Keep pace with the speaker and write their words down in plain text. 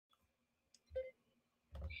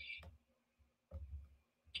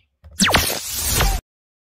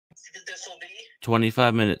this will be?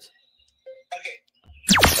 25 minutes. Okay.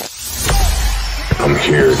 I'm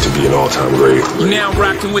here to be an all-time great. You're now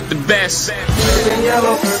rocking with the best. Purple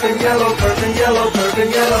yellow, purple yellow, purple yellow,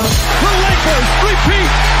 purple yellow. The Lakers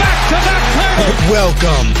repeat back-to-back titles.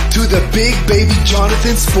 Welcome to the Big Baby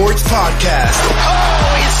Jonathan Sports Podcast.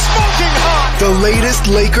 Oh, he's smoking hot. The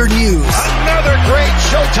latest Laker news. Another great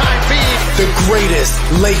Showtime feed. The greatest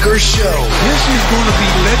Lakers show. This is going to be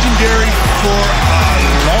legendary for a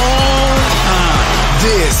long time.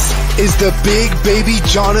 This is the Big Baby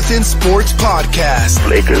Jonathan Sports Podcast.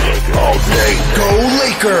 Lakers all day. Go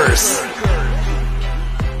Lakers!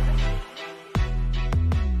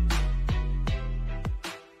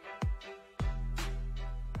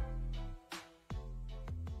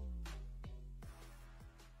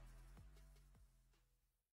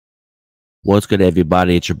 What's good,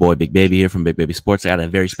 everybody? It's your boy Big Baby here from Big Baby Sports. I got a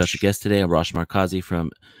very special guest today, Arash Markazi from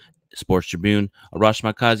Sports Tribune. Arash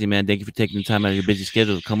Markazi, man, thank you for taking the time out of your busy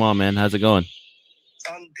schedule. Come on, man. How's it going?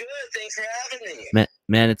 I'm good. Thanks for having me.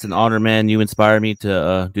 Man, it's an honor, man. You inspire me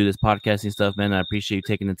to do this podcasting stuff, man. I appreciate you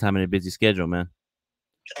taking the time in a busy schedule, man.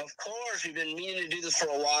 Of course. We've been meaning to do this for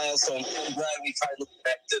a while, so I'm glad we finally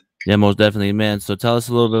connected. Yeah, most definitely, man. So tell us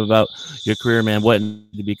a little bit about your career, man. What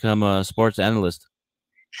to become a sports analyst?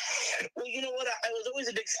 Well, you know what? I was always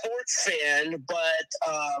a big sports fan, but,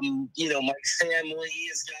 my family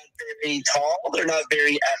is not very tall. They're not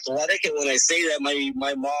very athletic. And when I say that, my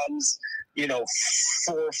mom's,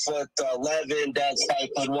 4'11", dad's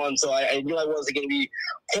 5'1". So I knew I wasn't going to be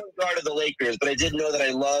point guard of the Lakers, but I did know that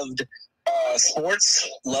I loved sports,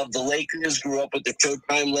 loved the Lakers, grew up with the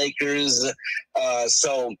Showtime Lakers.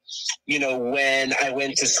 So, when I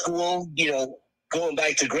went to school, going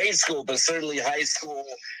back to grade school, but certainly high school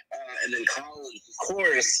and then college, of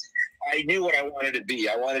course, I knew what I wanted to be.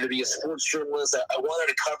 I wanted to be a sports journalist. I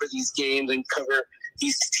wanted to cover these games and cover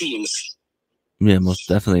these teams. Yeah, most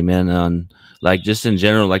definitely, man. Just in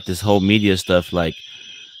general, like this whole media stuff, like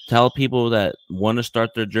tell people that want to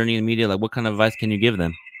start their journey in media, like what kind of advice can you give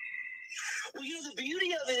them? Well, the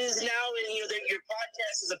beauty of it is now, and that your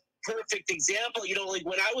podcast is a perfect example. Like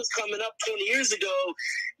when I was coming up 20 years ago,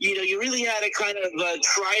 you really had to kind of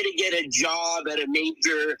try to get a job at a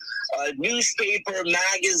major newspaper,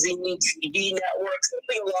 magazine, TV network,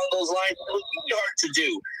 something along those lines. It was really hard to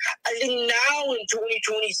do. I think now in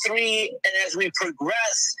 2023, and as we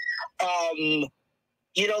progress,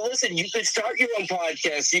 listen, you could start your own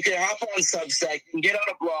podcast. You can hop on Substack. You can get on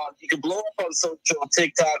a blog. You can blow up on social,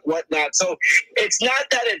 TikTok, whatnot. So it's not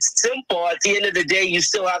that it's simple. At the end of the day, you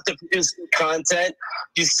still have to produce content.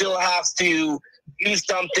 You still have to do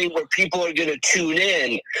something where people are going to tune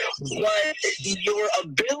in. But your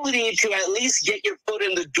ability to at least get your foot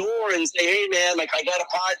in the door and say, hey, man, like I got a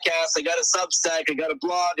podcast, I got a Substack, I got a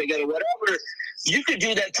blog, I got a whatever, you could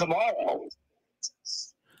do that tomorrow.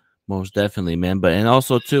 Most definitely, man. But and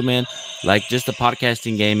also too, man, like just the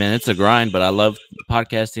podcasting game, man, it's a grind, but I love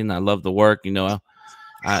podcasting. I love the work.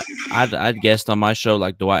 I'd guest on my show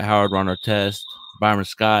like Dwight Howard, Ron Artest, Byron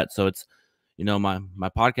Scott. So it's, my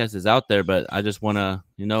podcast is out there, but I just want to,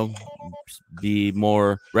 be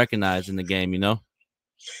more recognized in the game, Well,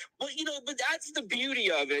 but that's the beauty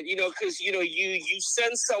of it, because, you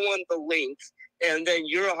send someone the link, and then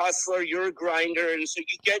you're a hustler, you're a grinder, and so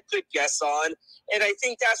you get good guests on. And I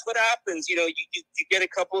think that's what happens. You get a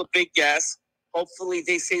couple of big guests. Hopefully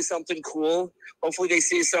they say something cool. Hopefully they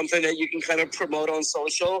say something that you can kind of promote on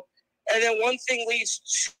social. And then one thing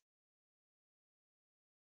leads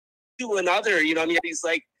to another. These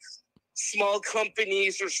like small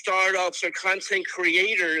companies or startups or content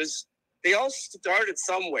creators, they all started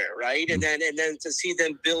somewhere, right? And then to see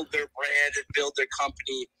them build their brand and build their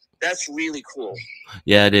company, that's really cool.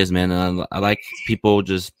 Yeah, it is, man. I like people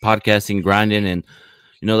just podcasting, grinding, and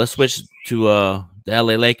let's switch to the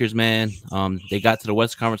LA Lakers, man. They got to the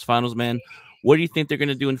West Conference Finals, man. What do you think they're going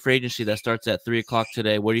to do in free agency? That starts at 3:00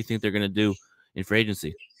 today. What do you think they're going to do in free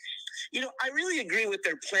agency? I really agree with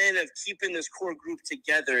their plan of keeping this core group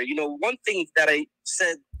together. One thing that I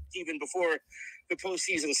said even before the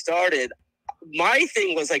postseason started, my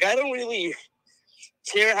thing was like, I don't really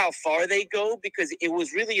care how far they go, because it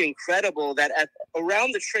was really incredible that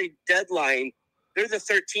around the trade deadline, they're the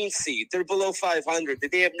 13th seed. They're below 500.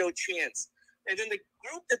 They have no chance. And then the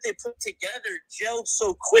group that they put together gelled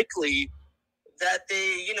so quickly that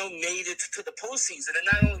they, made it to the postseason. And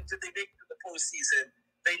not only did they make it to the postseason,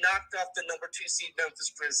 they knocked off the number 2 seed Memphis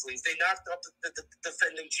Grizzlies. They knocked off the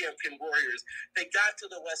defending champion Warriors. They got to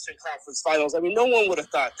the Western Conference Finals. I mean, no one would have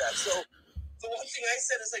thought that. So the one thing I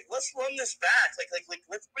said is, let's run this back.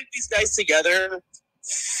 Let's bring these guys together,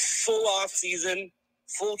 full off season,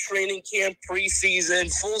 full training camp,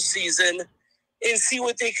 preseason, full season, and see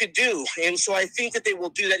what they could do. And so I think that they will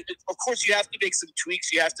do that. Of course, you have to make some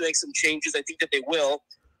tweaks. You have to make some changes. I think that they will.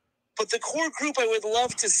 But the core group, I would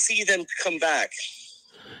love to see them come back.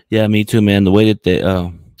 Yeah, me too, man. The way that they,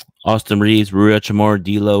 Austin Reeves, Rui Chamorro,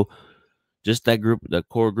 D'Lo, just that group, the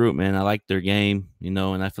core group, man. I like their game, you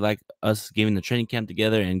know, and I feel like us getting the training camp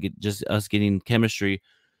together and just us getting chemistry.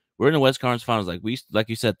 We're in the West Conference Finals, like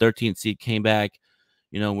you said, 13th seed came back.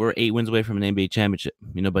 You know, we're 8 wins away from an NBA championship.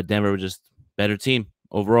 You know, but Denver was just better team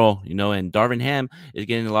overall. You know, and Darvin Ham is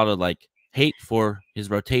getting a lot of like hate for his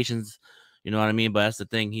rotations. You know what I mean? But that's the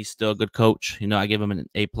thing. He's still a good coach. You know, I give him an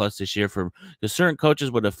A+ this year for because certain coaches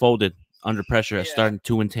would have folded under pressure at starting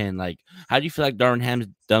 2-10. Like, how do you feel like Darvin Ham's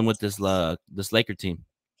done with this Laker team?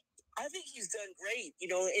 I think he's done great, you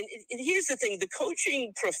know, and here's the thing, the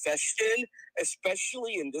coaching profession,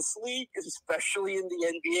 especially in this league, especially in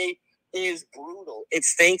the NBA, is brutal.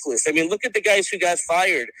 It's thankless. I mean, look at the guys who got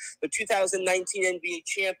fired. The 2019 NBA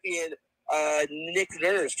champion, Nick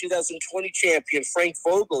Nurse, 2020 champion, Frank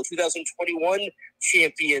Vogel, 2021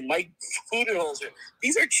 champion, Mike Budenholzer.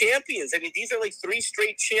 These are champions. I mean, these are like 3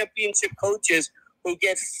 straight championship coaches who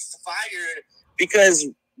get fired because,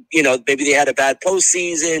 you know, maybe they had a bad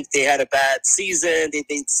postseason, they had a bad season,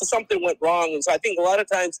 something went wrong. And so I think a lot of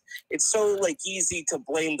times it's so like easy to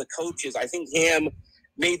blame the coaches. I think Ham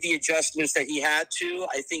made the adjustments that he had to.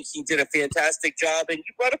 I think he did a fantastic job. And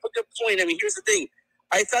you brought up a good point. I mean, here's the thing.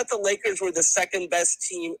 I thought the Lakers were the second best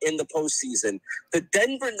team in the postseason. The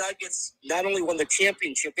Denver Nuggets not only won the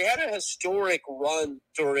championship, they had a historic run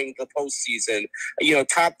during the postseason, you know,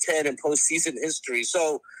 top 10 in postseason history.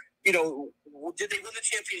 So, you know, did they win the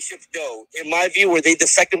championship? No. In my view, were they the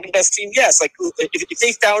second best team? Yes. Like if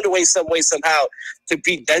they found a way, somehow to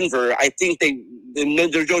beat Denver, I think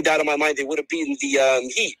there's no doubt in my mind they would have beaten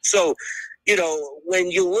the Heat. So, you know,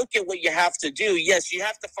 when you look at what you have to do, yes, you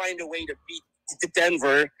have to find a way to beat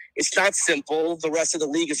Denver. It's not simple. The rest of the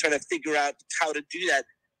league is trying to figure out how to do that.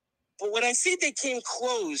 But when I say they came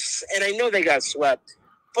close, and I know they got swept,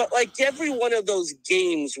 but like every one of those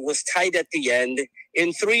games was tight at the end.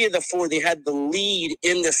 In 3 of the 4, they had the lead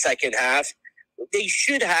in the second half. They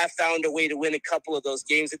should have found a way to win a couple of those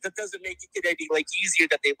games. It doesn't make it any like easier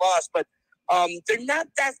that they lost, but they're not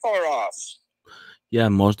that far off. Yeah,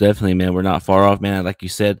 most definitely, man. We're not far off, man. Like you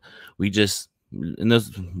said,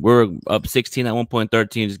 we're up 16 at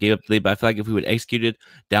 1.13, just gave up the lead. But I feel like if we would execute it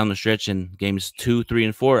down the stretch in games 2, 3,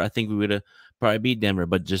 and 4, I think we would have probably beat Denver.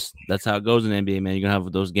 But just that's how it goes in the NBA, man. You're gonna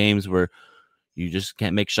have those games where you just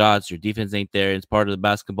can't make shots. Your defense ain't there. It's part of the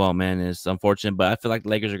basketball, man. It's unfortunate, but I feel like the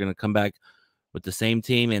Lakers are gonna come back with the same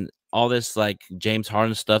team and all this like James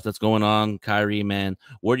Harden stuff that's going on. Kyrie, man,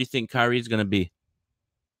 where do you think Kyrie's gonna be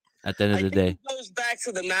at the end of the day? It goes back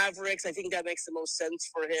to the Mavericks. I think that makes the most sense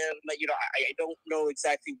for him. But, you know, I don't know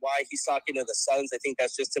exactly why he's talking to the Suns. I think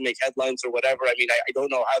that's just to make headlines or whatever. I mean, I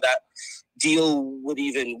don't know how that deal would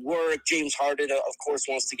even work. James Harden, of course,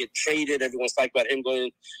 wants to get traded. Everyone's talking about him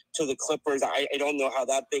going to the Clippers. I don't know how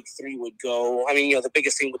that big 3 would go. I mean, you know, the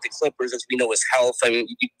biggest thing with the Clippers, as we know, is health. I mean,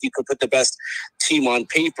 you could put the best team on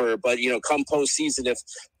paper, but, you know, come postseason, if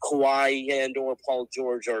Kawhi and or Paul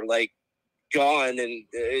George are like gone, and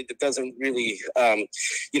it doesn't really,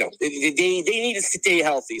 you know, they need to stay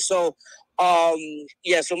healthy. So,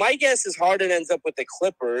 yeah. So my guess is Harden ends up with the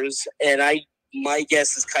Clippers, and my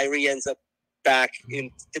guess is Kyrie ends up back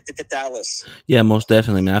in Dallas. Yeah, most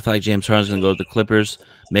definitely, man. I feel like James Harden's gonna go to the Clippers.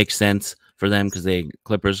 Makes sense for them because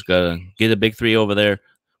Clippers gotta get a big 3 over there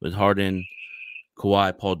with Harden,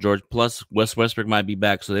 Kawhi, Paul George, plus Westbrook might be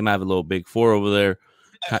back, so they might have a little big 4 over there.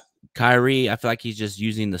 Kyrie, I feel like he's just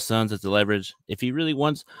using the Suns as the leverage. If he really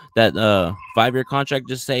wants that 5-year contract,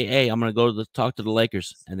 just say, hey, I'm going to go talk to the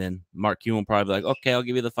Lakers. And then Mark Cuban will probably be like, okay, I'll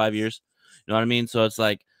give you the 5 years. You know what I mean? So it's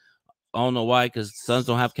like, I don't know why, because Suns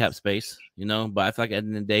don't have cap space, you know. But I feel like at the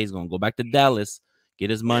end of the day, he's going to go back to Dallas, get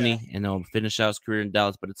his money, and he'll finish out his career in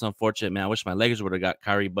Dallas. But it's unfortunate, man. I wish my Lakers would have got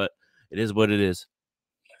Kyrie, but it is what it is.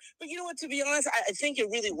 But you know what? To be honest, I think it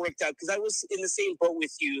really worked out because I was in the same boat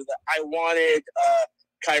with you. That I wanted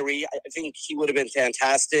Kyrie. I think he would have been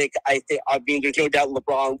fantastic. I mean, there's no doubt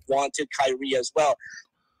LeBron wanted Kyrie as well.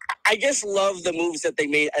 I just love the moves that they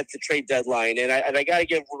made at the trade deadline. And I got to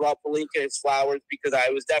give Rob Pelinka his flowers because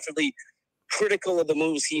I was definitely critical of the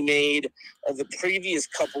moves he made of the previous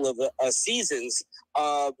couple of seasons.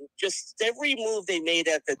 Just every move they made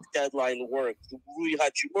at the deadline worked. Rui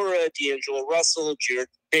Hachimura, D'Angelo Russell, Jared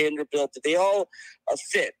Vanderbilt, they all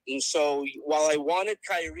fit. And so while I wanted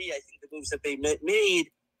Kyrie, I think the moves that they made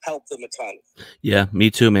helped them a ton. Yeah,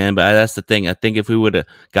 me too, man. But that's the thing. I think if we would have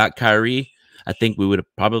got Kyrie, I think we would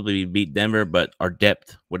have probably beat Denver, but our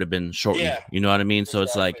depth would have been shortened. Yeah, You know what I mean? So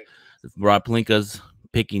it's like Rob Pelinka's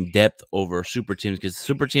picking depth over super teams because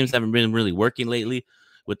super teams haven't been really working lately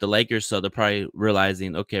with the Lakers. So they're probably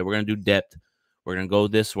realizing, okay, we're gonna do depth. We're gonna go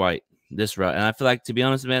this route. And I feel like, to be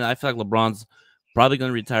honest, man, I feel like LeBron's probably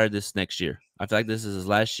gonna retire this next year. I feel like this is his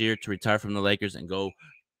last year to retire from the Lakers and go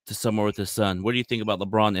to somewhere with his son. What do you think about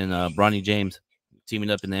LeBron and Bronny James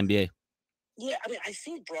teaming up in the NBA? Yeah, I mean, I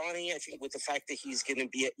think Bronny, I think with the fact that he's going to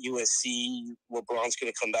be at USC, LeBron's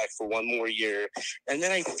going to come back for one more year. And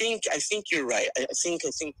then I think you're right. I think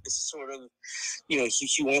it's sort of, he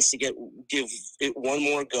wants to give it one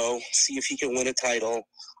more go, see if he can win a title.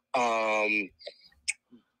 But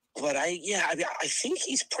I think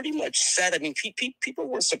he's pretty much set. I mean, people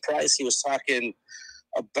were surprised he was talking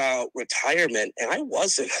about retirement, and I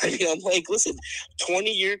wasn't. I mean, I'm like, listen,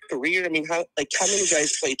 20-year career. I mean, how many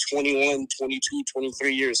guys play 21, 22,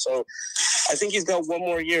 23 years? So I think he's got one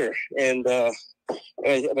more year, and I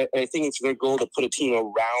think it's their goal to put a team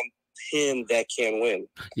around him that can win.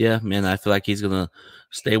 Yeah, man, I feel like he's gonna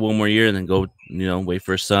stay one more year and then go, wait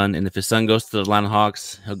for his son. And if his son goes to the Atlanta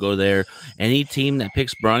Hawks, he'll go there. Any team that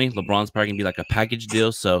picks Bronny, LeBron's probably gonna be like a package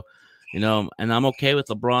deal. So, and I'm okay with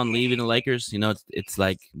LeBron leaving the Lakers. It's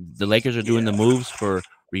like the Lakers are doing the moves for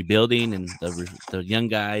rebuilding and the young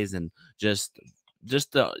guys, and just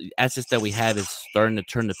the assets that we have is starting to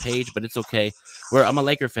turn the page. But it's okay. I'm a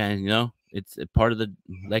Laker fan. It's a part of the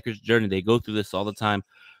Lakers journey. They go through this all the time.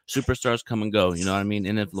 Superstars come and go. You know what I mean?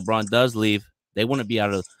 And if LeBron does leave, they want to be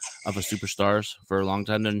out of a superstars for a long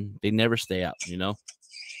time. Then they never stay out.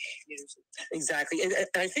 Exactly, and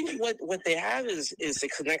I think what they have is a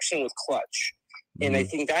connection with Clutch, and I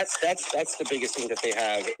think that's the biggest thing that they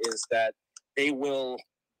have is that they will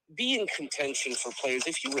be in contention for players.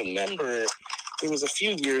 If you remember, there was a few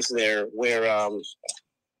years there where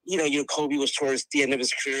Kobe was towards the end of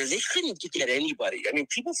his career. They couldn't get anybody. I mean,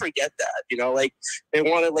 people forget that. Like they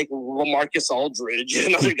wanted like LaMarcus Aldridge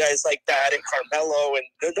and other guys like that, and Carmelo,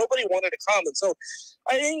 and nobody wanted to come. And so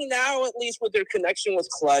I think now, at least with their connection with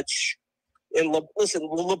Clutch, and listen,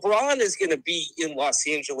 LeBron is going to be in Los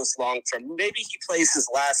Angeles long term. Maybe he plays his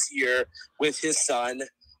last year with his son,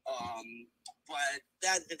 but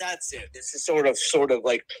that's it. This is sort of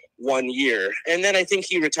like 1 year, and then I think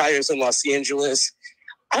he retires in Los Angeles.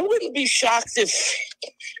 I wouldn't be shocked if.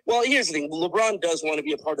 Well, here's the thing: LeBron does want to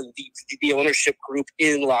be a part of the ownership group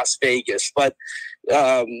in Las Vegas, but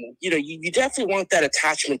you definitely want that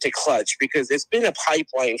attachment to Clutch because it's been a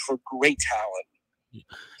pipeline for great talent.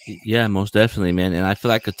 Yeah, most definitely, man. And I feel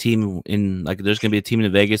like there's gonna be a team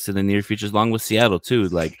in Vegas in the near future, along with Seattle too.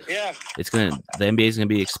 Like, yeah, the NBA is gonna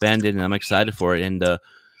be expanded, and I'm excited for it. And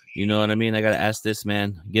you know what I mean? I gotta ask this,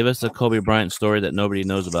 man. Give us a Kobe Bryant story that nobody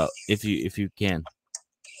knows about, if you can.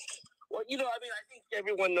 Well, I mean, I think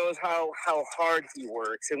everyone knows how hard he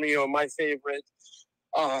works, and my favorite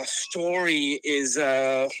story is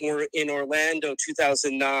we're in Orlando,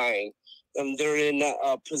 2009, and they're in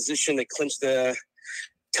a position to clinch the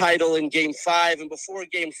title in Game 5, and before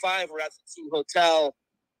Game 5, we're at the team hotel,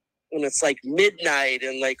 and it's like midnight,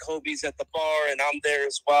 and like Kobe's at the bar, and I'm there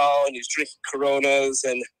as well, and he's drinking Coronas,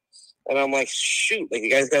 and I'm like, shoot, like the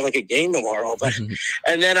guy's got like a game tomorrow, but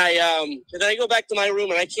and then I go back to my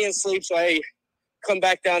room and I can't sleep, so I come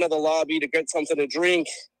back down to the lobby to get something to drink,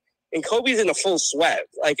 and Kobe's in a full sweat,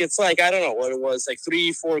 like it's like I don't know what it was, like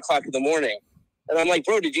 3-4 o'clock in the morning, and I'm like,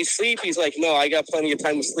 bro, did you sleep? He's like, no, I got plenty of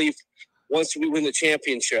time to sleep once we win the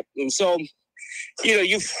championship. And so,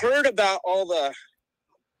 you've heard about all the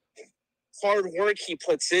hard work he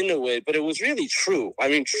puts into it, but it was really true. I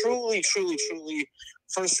mean, truly, truly, truly,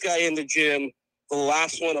 first guy in the gym, the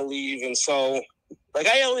last one to leave. And so, like,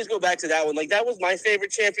 I always go back to that one. Like, that was my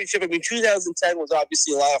favorite championship. I mean, 2010 was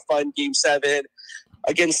obviously a lot of fun. Game 7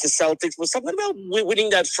 against the Celtics was something about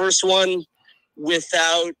winning that first one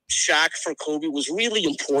without Shaq for Kobe was really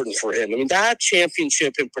important for him. I mean, that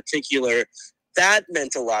championship in particular, that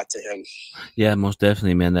meant a lot to him. Yeah, most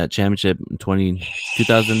definitely, man. That championship in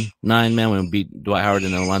 2009, man, when we beat Dwight Howard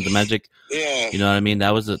in the Orlando Magic. Yeah. You know what I mean?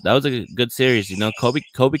 That was a good series.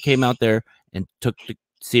 Kobe came out there and took the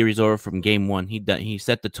series over from Game 1. He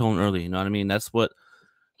set the tone early. You know what I mean? That's why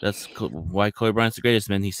Kobe Bryant's the greatest,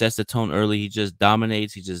 man. He sets the tone early. He just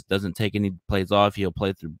dominates. He just doesn't take any plays off. He'll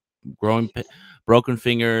play through broken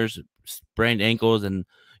fingers, sprained ankles, and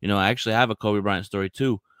I actually have a Kobe Bryant story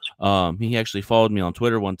too. He actually followed me on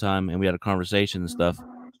Twitter one time, and we had a conversation and stuff.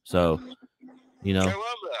 So, I love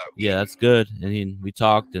that. Yeah, that's good. And we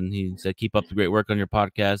talked, and he said, "Keep up the great work on your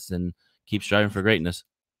podcast, and keep striving for greatness."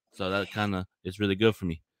 So that kind of is really good for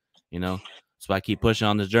me, So I keep pushing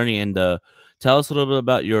on this journey. And tell us a little bit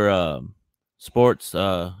about your sports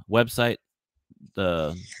website,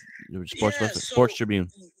 the sports website, so Sports Tribune.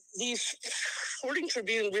 The Sporting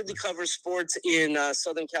Tribune really covers sports in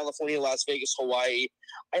Southern California, Las Vegas, Hawaii.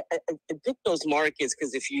 I picked those markets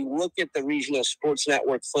because if you look at the regional sports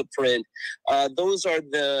network footprint, those are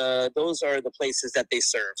the places that they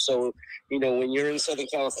serve. So, when you're in Southern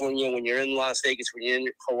California, when you're in Las Vegas, when you're in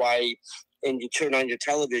Hawaii, and you turn on your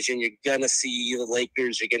television, you're going to see the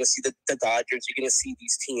Lakers, you're going to see the Dodgers, you're going to see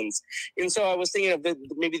these teams. And so I was thinking of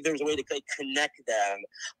maybe there's a way to connect them.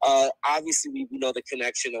 Obviously, we know the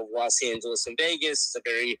connection of Los Angeles and Vegas. It's a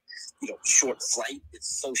very, short flight.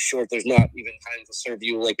 It's so short, there's not even time to serve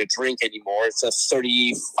you like a drink anymore. It's a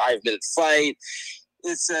 35-minute flight.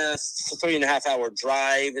 It's a 3.5-hour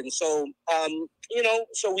drive. And so,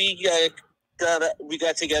 so we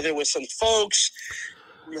got together with some folks.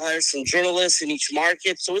 We hired some journalists in each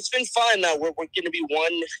market. So it's been fun. We're going to be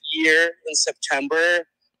 1 year in September.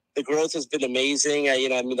 The growth has been amazing.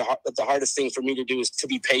 The hardest thing for me to do is to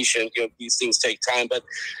be patient. These things take time, but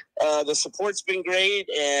the support's been great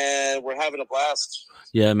and we're having a blast.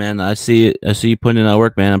 Yeah, man. I see you putting in that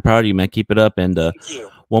work, man. I'm proud of you, man. Keep it up. And Thank you.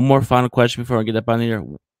 One more final question before I get up out of here.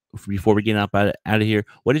 Before we get out of here,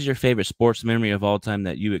 what is your favorite sports memory of all time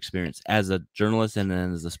that you experienced as a journalist and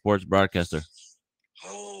then as a sports broadcaster?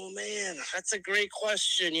 Oh, man, that's a great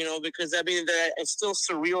question, because it's still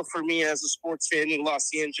surreal for me as a sports fan in Los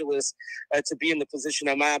Angeles to be in the position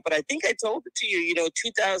I'm at. But I think I told it to you,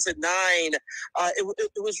 2009, it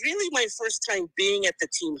was really my first time being at the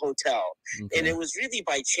team hotel. Okay. And it was really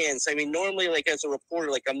by chance. Normally, as a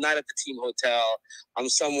reporter, I'm not at the team hotel. I'm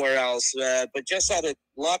somewhere else. But just out of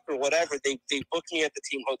luck or whatever, they booked me at the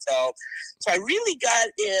team hotel. So I really got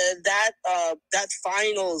that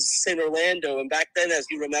finals in Orlando. And back then, as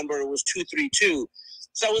you remember, it was 2-3-2.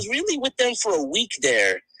 So I was really with them for a week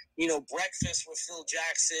there. Breakfast with Phil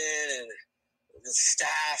Jackson and the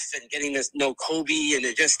staff and getting to know Kobe. And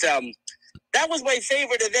it just, that was my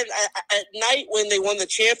favorite. And then at night when they won the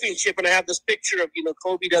championship, and I have this picture of,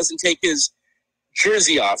 Kobe doesn't take his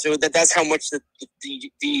jersey off. That's how much the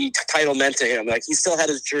title meant to him. He still had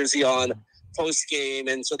his jersey on post game,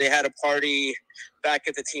 and so they had a party back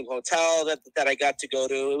at the team hotel that I got to go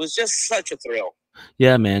to. It was just such a thrill.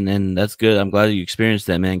 Yeah, man, and that's good. I'm glad you experienced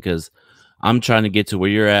that, man, because I'm trying to get to where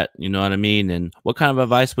you're at. You know what I mean? And what kind of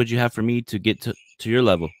advice would you have for me to get to your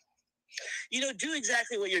level? Do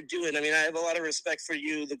exactly what you're doing. I have a lot of respect for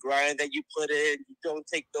you, the grind that you put in. You don't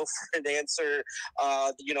take no for an answer.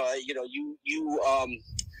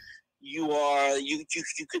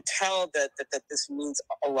 You could tell that this means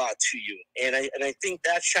a lot to you, and I think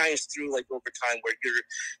that shines through over time, where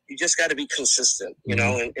you just got to be consistent,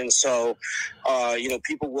 and so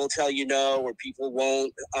people will tell or people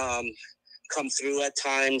won't come through at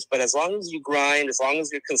times, but as long as you grind, as long as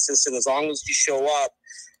you're consistent, as long as you show up,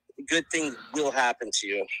 good things will happen to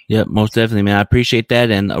you. Yeah, most definitely, man. I appreciate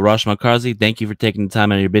that. And Arash Markazi, thank you for taking the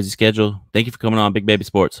time out of your busy schedule. Thank you for coming on Big Baby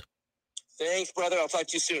Sports. Thanks, brother. I'll talk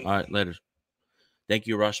to you soon. All right, later. Thank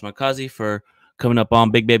you, Arash Markazi, for coming up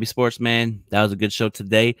on Big Baby Sports, man. That was a good show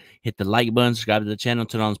today. Hit the like button, subscribe to the channel,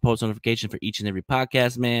 turn on the post notification for each and every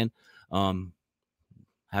podcast, man.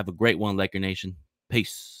 Have a great one, Laker Nation.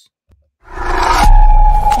 Peace.